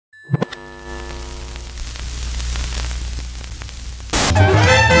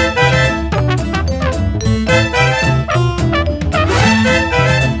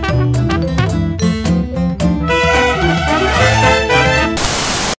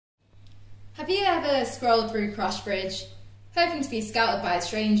ever scrolled through Crushbridge, hoping to be scouted by a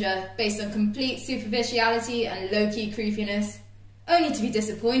stranger based on complete superficiality and low-key creepiness, only to be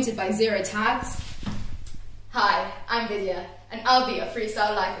disappointed by 0 tags? Hi, I'm Vidya, and I'll be your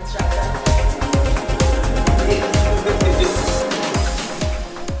freestyle life instructor.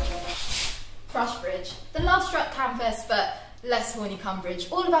 Crushbridge, the love-struck campus, but less horny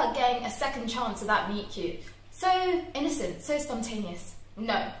Cumbridge, all about getting a second chance at that meet cute. So innocent, so spontaneous.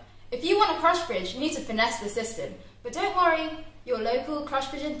 No, if you want a Crushbridge, you need to finesse the system. But don't worry, your local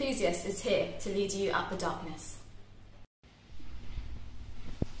Crushbridge enthusiast is here to lead you out the darkness.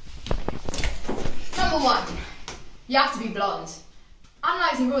 Number 1, you have to be blonde.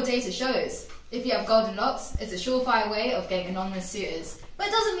 Unlike some raw data shows, if you have golden locks, it's a surefire way of getting anonymous suitors. But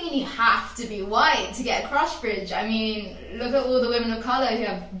it doesn't mean you have to be white to get a Crushbridge. I mean, look at all the women of colour who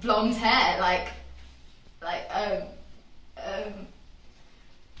have blonde hair,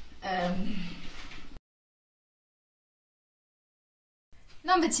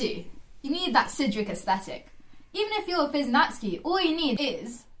 Number 2, you need that Sidric aesthetic. Even if you're a Fiznatsky, all you need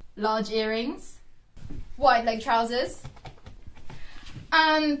is large earrings, wide leg trousers,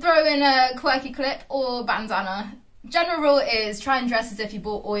 and throw in a quirky clip or bandana. General rule is try and dress as if you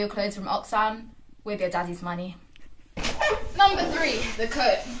bought all your clothes from Oxfam with your daddy's money. Number 3, the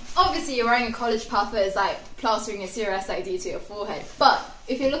coat. Obviously you're wearing a college puffer is like plastering a serious ID to your forehead, but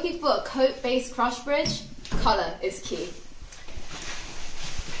if you're looking for a coat-based Crushbridge, colour is key.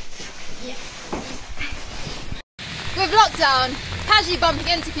 Yeah. With lockdown, casually bumping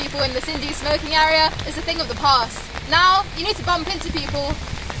into people in the Cindy smoking area is a thing of the past. Now you need to bump into people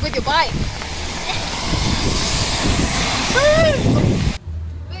with your bike.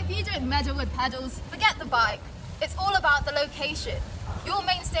 But if you don't meddle with pedals, forget the bike. It's all about the location. Your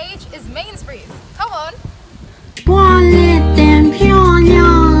main stage is Mainsbury's. Come on. Toiletten 漂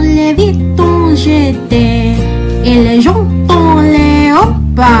亮 les vitons j'étais et les jantons les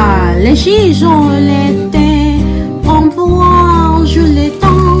hoppas les chichons l'été on voit je les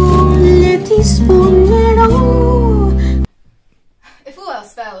temps les disponeront. If all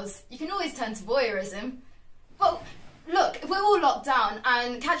else fails, you can always turn to voyeurism. Well, look, if we're all locked down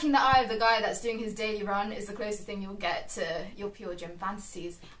and catching the eye of the guy that's doing his daily run is the closest thing you'll get to your pure gym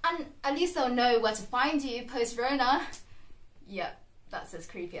fantasies. And at least they'll know where to find you post-Rona. Yep, that's as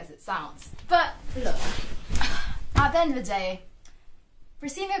creepy as it sounds. But look, at the end of the day,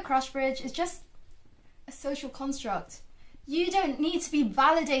 receiving a Crushbridge is just a social construct. You don't need to be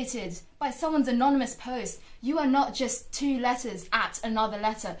validated by someone's anonymous post. You are not just 2 letters at another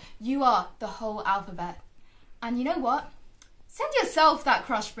letter. You are the whole alphabet. And you know what? Send yourself that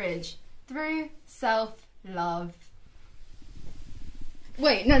Crushbridge through self-love.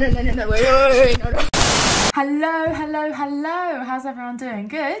 Wait, no, wait, no. Hello. How's everyone doing?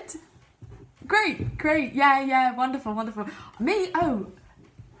 Good? Great. Yeah, wonderful. Me? Oh,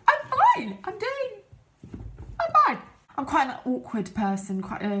 I'm fine. I'm quite an awkward person,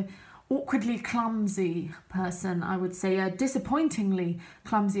 quite a awkwardly clumsy person, I would say. Disappointingly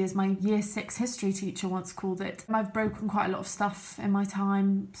clumsy, as my year 6 history teacher once called it. I've broken quite a lot of stuff in my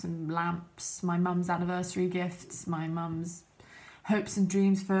time. Some lamps, my mum's anniversary gifts, my mum's hopes and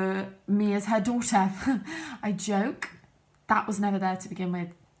dreams for me as her daughter. I joke. That was never there to begin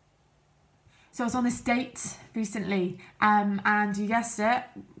with. So I was on this date recently, and you guessed it,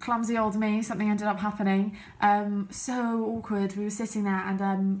 clumsy old me, something ended up happening. So awkward. We were sitting there and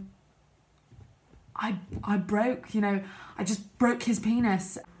I broke, I just broke his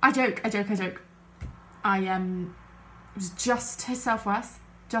penis. I joke. It was just his self-worth,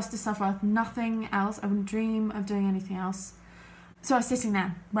 nothing else. I wouldn't dream of doing anything else. So I was sitting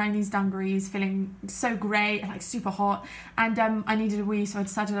there wearing these dungarees, feeling so great, like super hot, and I needed a wee, so I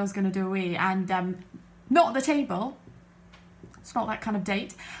decided I was going to do a wee, and not at the table. It's not that kind of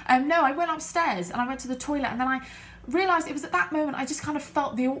date. No, I went upstairs and I went to the toilet, and then I realised it was at that moment I just kind of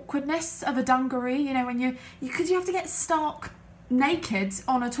felt the awkwardness of a dungaree. When you have to get stark naked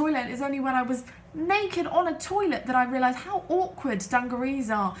on a toilet. It's only when I was naked on a toilet that I realised how awkward dungarees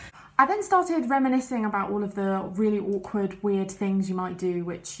are. I then started reminiscing about all of the really awkward, weird things you might do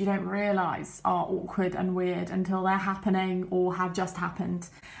which you don't realise are awkward and weird until they're happening or have just happened.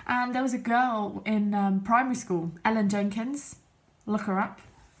 And there was a girl in primary school, Ellen Jenkins. Look her up.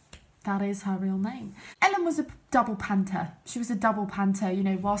 That is her real name. Ellen was a double panter. She was a double panter,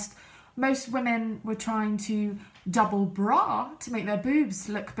 whilst most women were trying to double bra to make their boobs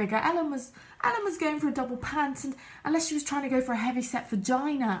look bigger. Ellen was going for a double pant, and unless she was trying to go for a heavy set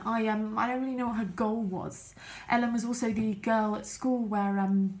vagina, I don't really know what her goal was. Ellen was also the girl at school where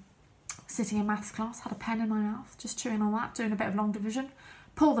sitting in maths class, had a pen in my mouth, just chewing on that, doing a bit of long division.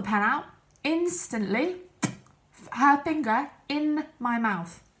 Pull the pen out, instantly her finger in my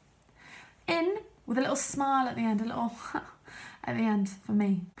mouth. In with a little smile at the end, a little at the end for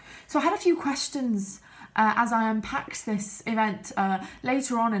me. So I had a few questions as I unpacked this event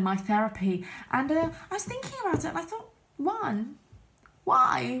later on in my therapy, and I was thinking about it and I thought, one,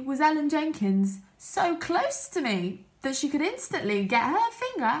 why was Ellen Jenkins so close to me that she could instantly get her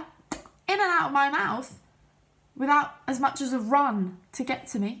finger in and out of my mouth without as much as a run to get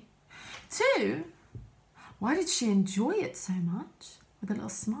to me? Two, why did she enjoy it so much with a little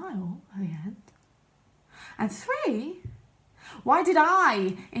smile at the end? And three, why did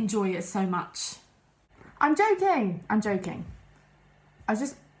I enjoy it so much? I'm joking. I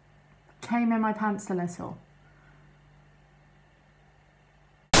just came in my pants a little.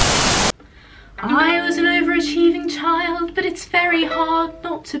 I was an overachieving child, but it's very hard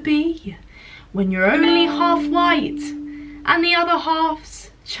not to be when you're only half white and the other half's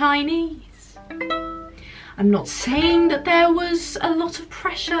Chinese. I'm not saying that there was a lot of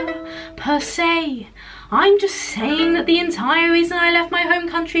pressure per se. I'm just saying that the entire reason I left my home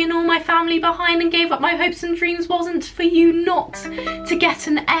country and all my family behind and gave up my hopes and dreams wasn't for you not to get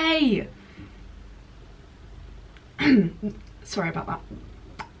an A. Sorry about that.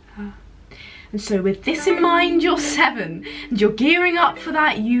 And so with this in mind, you're 7 and you're gearing up for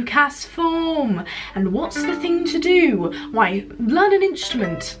that UCAS form. And what's the thing to do? Why, learn an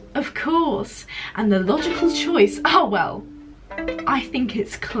instrument, of course. And the logical choice, oh well, I think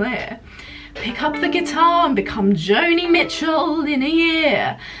it's clear. Pick up the guitar and become Joni Mitchell in a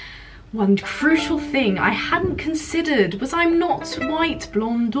year. One crucial thing I hadn't considered was I'm not white,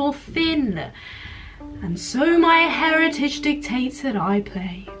 blonde or thin. And so my heritage dictates that I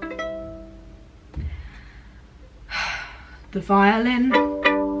play the violin.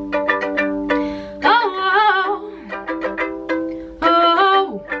 Oh, oh,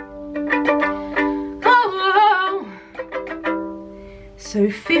 oh, oh, oh. So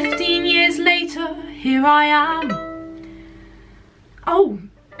 15 years later, here I am. Oh,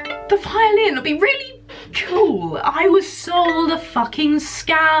 the violin would be really cool. I was sold a fucking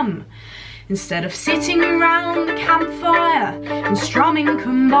scam. Instead of sitting around the campfire and strumming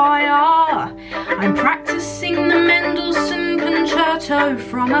Kumbaya, I'm practicing the Mendelssohn concerto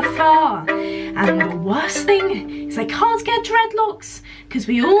from afar. And the worst thing is I can't get dreadlocks, because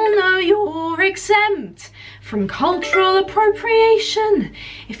we all know you're exempt from cultural appropriation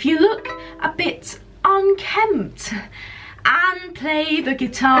if you look a bit unkempt and play the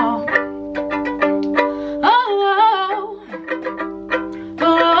guitar. Oh, oh,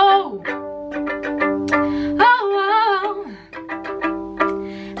 oh.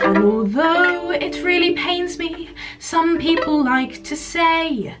 And although it really pains me, some people like to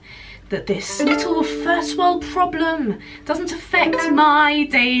say that this little first world problem doesn't affect my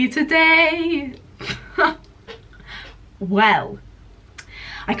day-to-day. Well,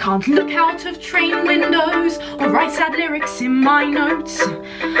 I can't look out of train windows or write sad lyrics in my notes,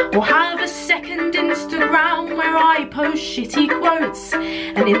 or have a second Instagram where I post shitty quotes.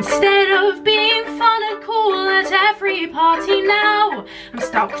 And instead of being fun and cool at every party now, I'm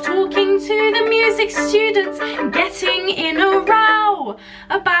stuck talking to the music students and getting in a row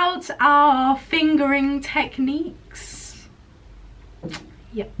about our fingering techniques.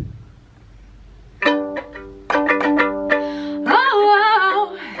 Yep.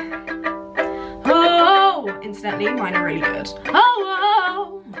 Incidentally, mine are really good.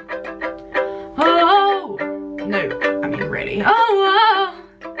 Oh, oh, oh, no, I mean really. Oh,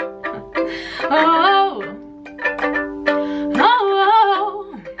 oh, oh,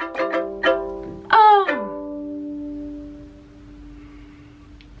 oh, oh,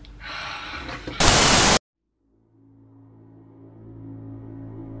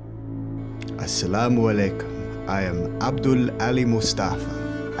 Assalamu alaikum. I am Abdul Ali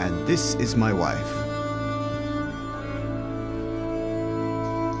Mustafa, and this is my wife.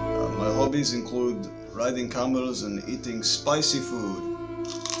 My hobbies include riding camels and eating spicy food.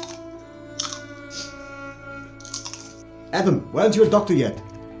 Adam, why aren't you a doctor yet?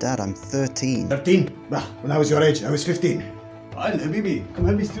 Dad, I'm 13. 13? Well, when I was your age, I was 15. Fine, Habibi, come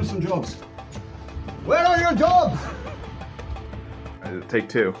help me steal some jobs. Where are your jobs? Take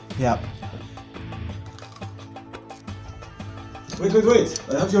 2. Yeah. Wait.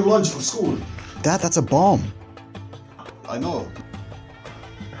 I have your lunch for school. Dad, that's a bomb. I know.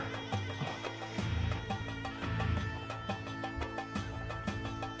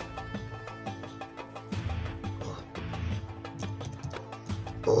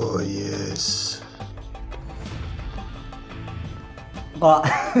 Oh, yes. But...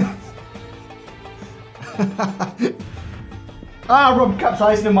 Rum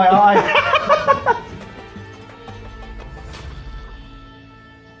capsized in my eye.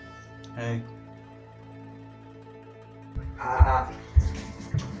 Hey.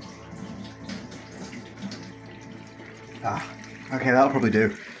 Okay, that'll probably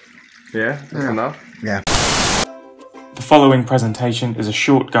do. Yeah, that's enough. Yeah. The following presentation is a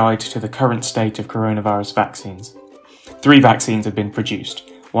short guide to the current state of coronavirus vaccines. 3 vaccines have been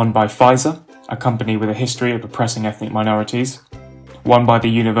produced, one by Pfizer, a company with a history of oppressing ethnic minorities, one by the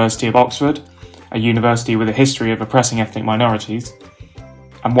University of Oxford, a university with a history of oppressing ethnic minorities,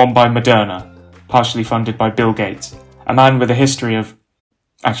 and one by Moderna, partially funded by Bill Gates, a man with a history of...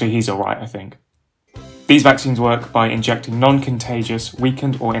 Actually, he's alright, I think. These vaccines work by injecting non-contagious,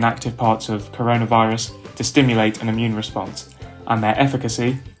 weakened or inactive parts of coronavirus to stimulate an immune response, and their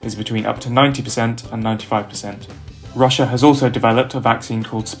efficacy is between up to 90% and 95%. Russia has also developed a vaccine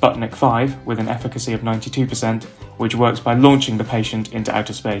called Sputnik 5 with an efficacy of 92%, which works by launching the patient into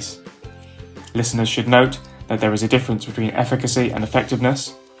outer space. Listeners should note that there is a difference between efficacy and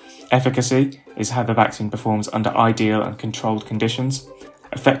effectiveness. Efficacy is how the vaccine performs under ideal and controlled conditions.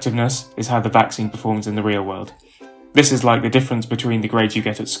 Effectiveness is how the vaccine performs in the real world. This is like the difference between the grades you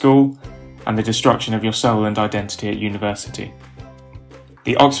get at school and the destruction of your soul and identity at university.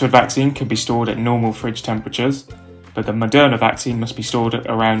 The Oxford vaccine can be stored at normal fridge temperatures, but the Moderna vaccine must be stored at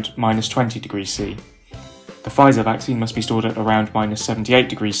around minus 20 degrees C. The Pfizer vaccine must be stored at around minus 78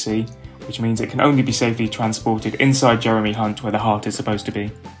 degrees C, which means it can only be safely transported inside Jeremy Hunt where the heart is supposed to be.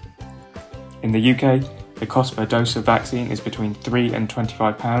 In the UK, the cost per dose of vaccine is between £3 and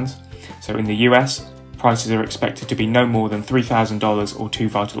 £25, so in the US, prices are expected to be no more than $3,000 or 2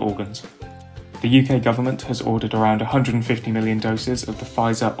 vital organs. The UK government has ordered around 150 million doses of the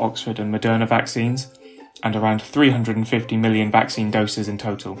Pfizer, Oxford and Moderna vaccines, and around 350 million vaccine doses in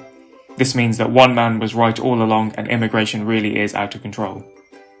total. This means that one man was right all along and immigration really is out of control.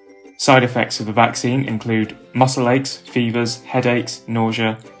 Side effects of the vaccine include muscle aches, fevers, headaches,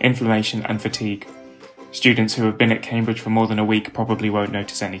 nausea, inflammation and fatigue. Students who have been at Cambridge for more than a week probably won't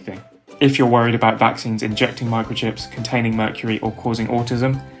notice anything. If you're worried about vaccines injecting microchips, containing mercury or causing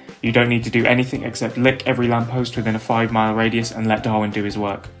autism, you don't need to do anything except lick every lamppost within a 5-mile radius and let Darwin do his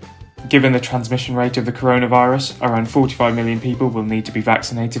work. Given the transmission rate of the coronavirus, around 45 million people will need to be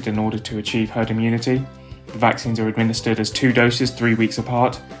vaccinated in order to achieve herd immunity. The vaccines are administered as 2 doses 3 weeks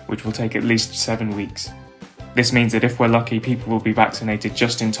apart, which will take at least 7 weeks. This means that if we're lucky, people will be vaccinated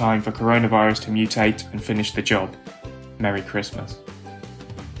just in time for coronavirus to mutate and finish the job. Merry Christmas.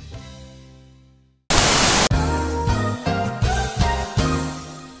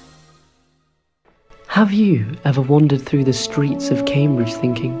 Have you ever wandered through the streets of Cambridge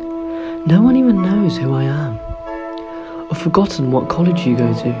thinking, no one even knows who I am? Or forgotten what college you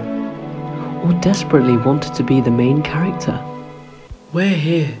go to? Or desperately wanted to be the main character? We're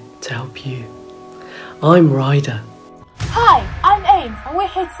here to help you. I'm Ryder. Hi, I'm Ames, and we're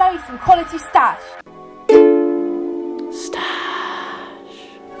here to sell you some quality stash. Stash.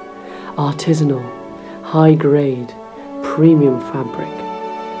 Artisanal, high grade, premium fabric.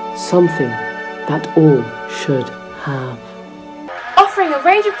 Something that all should have. Offering a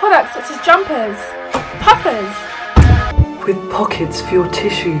range of products such as jumpers, puffers, with pockets for your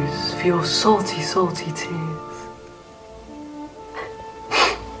tissues, for your salty, salty tears.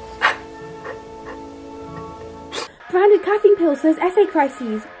 branded caffeine pills for those essay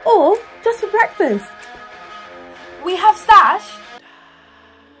crises, or just for breakfast. We have stash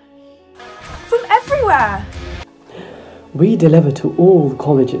from everywhere. We deliver to all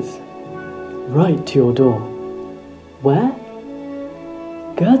colleges, right to your door. Where?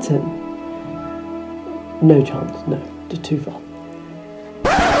 Girton? No chance, no, too far.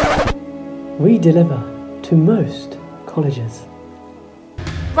 We deliver to most colleges.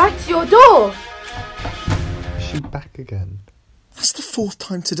 Right to your door. Is she back again? That's the 4th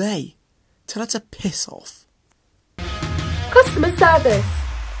time today. Tell her to piss off. Customer service.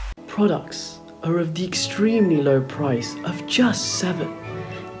 Products are of the extremely low price of just £79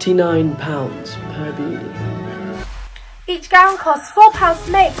 per beanie. Each gown costs £4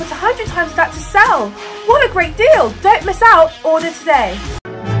 to make, but 100 times that to sell. What a great deal! Don't miss out. Order today.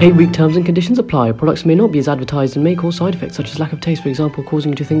 8-week terms and conditions apply. Products may not be as advertised and may cause side effects such as lack of taste, for example,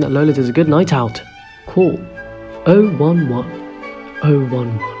 causing you to think that Lola's is a good night out. Call 011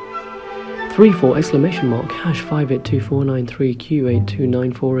 011 34 exclamation mark hash 582493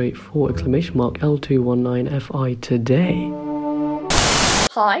 Q829484 exclamation mark L219FI today.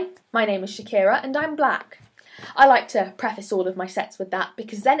 Hi, my name is Shakira and I'm black. I like to preface all of my sets with that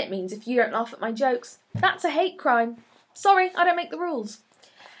because then it means if you don't laugh at my jokes, that's a hate crime. Sorry, I don't make the rules.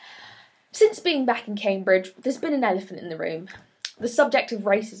 Since being back in Cambridge, there's been an elephant in the room. the subject of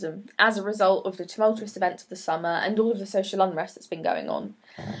racism as a result of the tumultuous events of the summer and all of the social unrest that's been going on.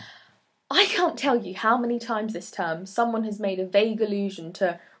 I can't tell you how many times this term someone has made a vague allusion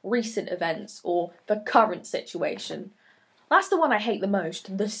to recent events or the current situation. That's the one I hate the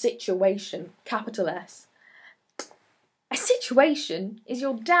most, the situation, capital S. A situation is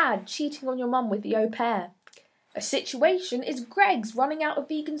your dad cheating on your mum with the au pair. A situation is Greg's running out of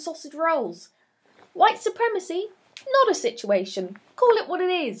vegan sausage rolls. White supremacy? Not a situation. Call it what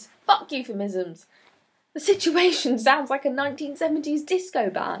it is. Fuck euphemisms. The situation sounds like a 1970s disco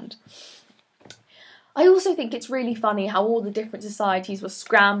band. I also think it's really funny how all the different societies were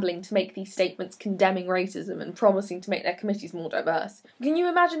scrambling to make these statements condemning racism and promising to make their committees more diverse. Can you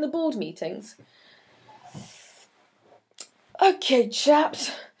imagine the board meetings? Okay,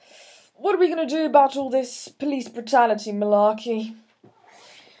 chaps. What are we going to do about all this police brutality malarkey?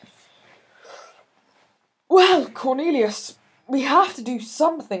 Well, Cornelius, we have to do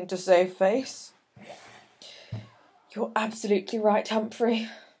something to save face. You're absolutely right, Humphrey.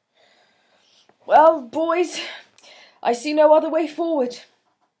 Well, boys, I see no other way forward.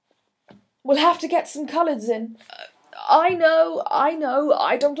 We'll have to get some colours in. I know,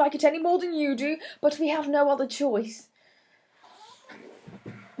 I don't like it any more than you do, but we have no other choice.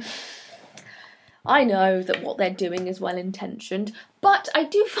 I know that what they're doing is well-intentioned, but I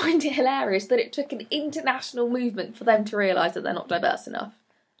do find it hilarious that it took an international movement for them to realise that they're not diverse enough.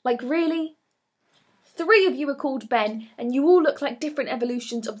 Like, really? 3 of you are called Ben, and you all look like different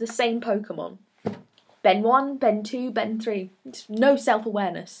evolutions of the same Pokemon. Ben 1, Ben 2, Ben 3. It's no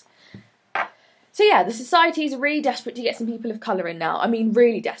self-awareness. So yeah, the societies are really desperate to get some people of colour in now. I mean,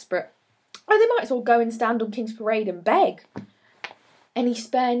 really desperate. Oh, they might as well go and stand on King's Parade and beg. Any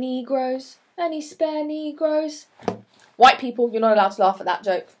spare Negroes? Any spare Negroes? White people, you're not allowed to laugh at that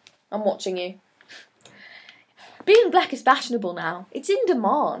joke. I'm watching you. Being black is fashionable now. It's in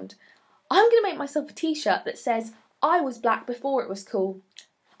demand. I'm going to make myself a t-shirt that says, I was black before it was cool.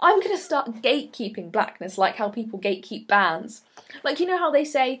 I'm going to start gatekeeping blackness like how people gatekeep bands. Like, you know how they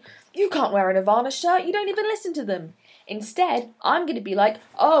say, you can't wear a Nirvana shirt, you don't even listen to them. Instead, I'm going to be like,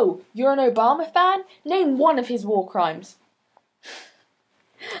 oh, you're an Obama fan? Name one of his war crimes.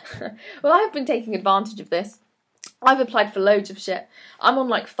 Well, I've been taking advantage of this. I've applied for loads of shit. I'm on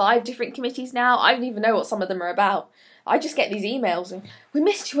like 5 different committees now. I don't even know what some of them are about. I just get these emails and, we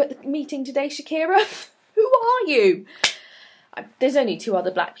missed you at the meeting today, Shakira. Who are you? There's only 2 other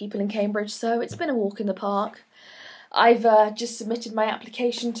black people in Cambridge, so it's been a walk in the park. I've just submitted my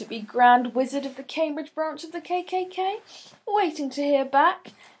application to be Grand Wizard of the Cambridge branch of the KKK. Waiting to hear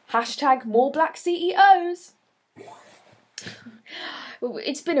back. # more black CEOs.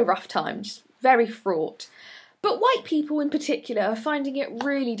 It's been a rough time, just very fraught. But white people in particular are finding it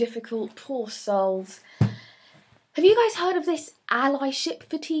really difficult, poor souls. Have you guys heard of this allyship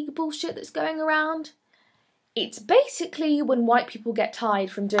fatigue bullshit that's going around? It's basically when white people get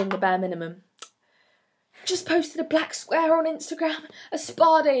tired from doing the bare minimum. Just posted a black square on Instagram. A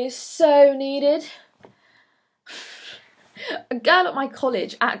spa day is so needed. A girl at my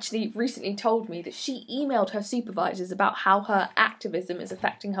college actually recently told me that she emailed her supervisors about how her activism is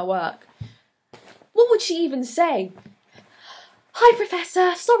affecting her work. What would she even say? Hi,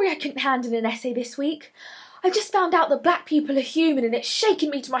 Professor. Sorry I couldn't hand in an essay this week. I just found out that black people are human and it's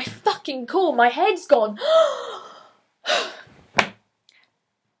shaken me to my fucking core. My head's gone.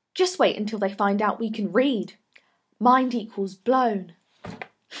 Just wait until they find out we can read. Mind equals blown.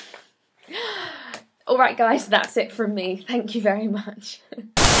 Alright guys, that's it from me. Thank you very much.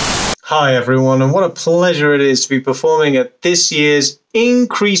 Hi everyone, and what a pleasure it is to be performing at this year's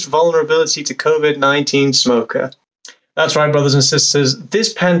Increased Vulnerability to COVID-19 Smoker. That's right, brothers and sisters,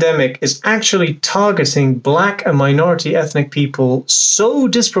 this pandemic is actually targeting black and minority ethnic people so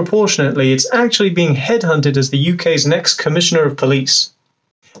disproportionately it's actually being headhunted as the UK's next Commissioner of Police.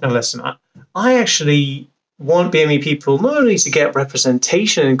 Now listen, I actually want BME people not only to get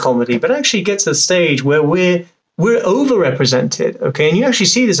representation in comedy, but actually get to the stage where we're overrepresented, okay? And you actually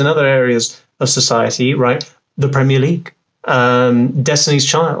see this in other areas of society, right? The Premier League, Destiny's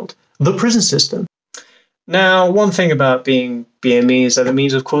Child, the prison system. Now, one thing about being BME is that it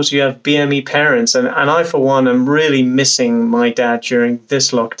means, of course, you have BME parents. And I, for one, am really missing my dad during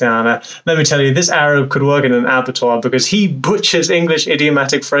this lockdown. Let me tell you, this Arab could work in an abattoir because he butchers English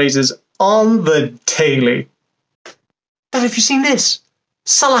idiomatic phrases on the daily. Dad, have you seen this?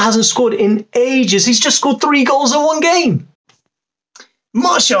 Salah hasn't scored in ages. He's just scored 3 goals in 1 game.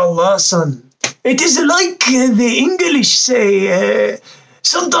 MashaAllah, son. It is like the English say...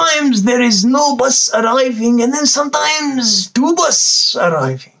 sometimes there is no bus arriving, and then sometimes 2 buses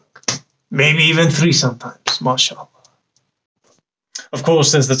arriving. Maybe even 3 sometimes, mashallah. Of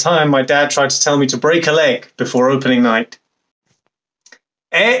course, there's the time my dad tried to tell me to break a leg before opening night.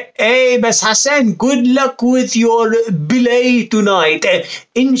 Hey, Miss Hassan, good luck with your billet tonight.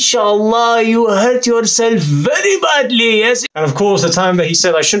 Inshallah, you hurt yourself very badly, yes? And of course, the time that he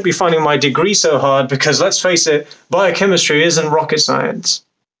said I shouldn't be finding my degree so hard because, let's face it, biochemistry isn't rocket science.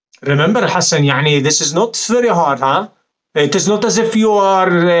 Remember, Hassan, this is not very hard, huh? It is not as if you are,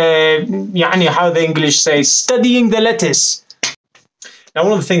 how the English say, studying the lettuce. Now,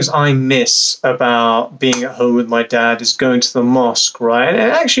 one of the things I miss about being at home with my dad is going to the mosque, right? And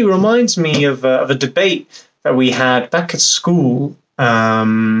it actually reminds me of a debate that we had back at school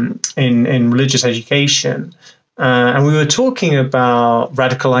in religious education. And we were talking about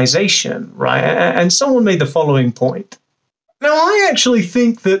radicalization, right? And someone made the following point. Now, I actually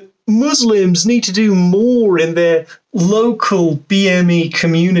think that Muslims need to do more in their local BME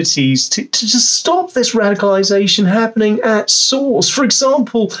communities to just stop this radicalization happening at source, for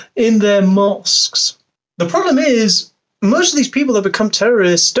example, in their mosques. The problem is, most of these people that become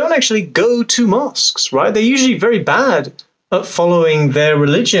terrorists don't actually go to mosques, right? They're usually very bad at following their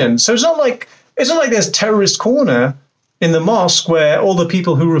religion. So it's not like there's terrorist corner in the mosque where all the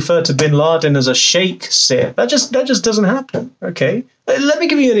people who refer to bin Laden as a sheikh sit. That just doesn't happen, okay? Let me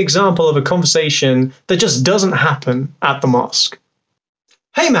give you an example of a conversation that just doesn't happen at the mosque.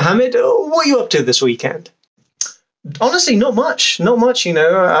 Hey, Mohammed, what are you up to this weekend? Honestly, not much,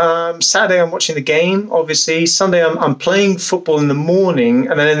 Saturday I'm watching the game, obviously. Sunday I'm playing football in the morning,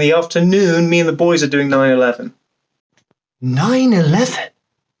 and then in the afternoon, me and the boys are doing 9/11. 9/11?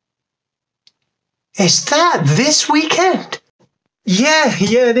 Is that this weekend? Yeah,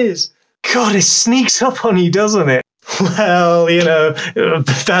 it is. God, it sneaks up on you, doesn't it? Well,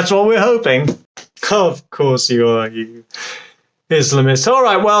 that's what we're hoping. Of course you are, you Islamists. All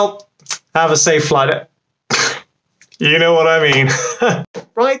right, well, have a safe flight. You know what I mean.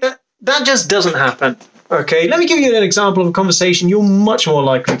 Right, that just doesn't happen. Okay, let me give you an example of a conversation you're much more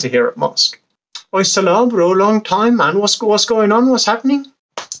likely to hear at mosque. Oi, salam, bro, long time, man. What's going on? What's happening?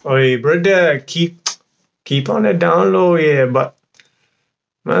 Oi, brother, keep on it down low here, but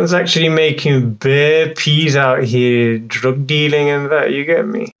man's actually making bare peas out here, drug dealing and that, you get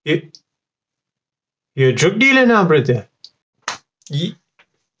me? You're a drug dealer now, brother?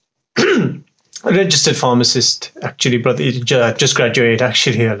 A registered pharmacist, actually, brother. Just graduated,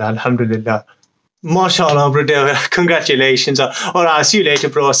 actually, alhamdulillah. MashaAllah, brother, congratulations. Alright, I'll see you later,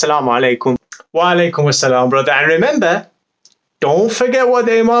 bro. Assalamu alaikum. Wa alaikum assalam, brother. And remember, don't forget what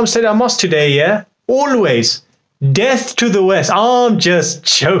the Imam said at mosque today, yeah? Always. Death to the West. I'm just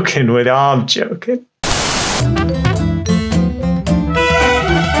joking I'm joking.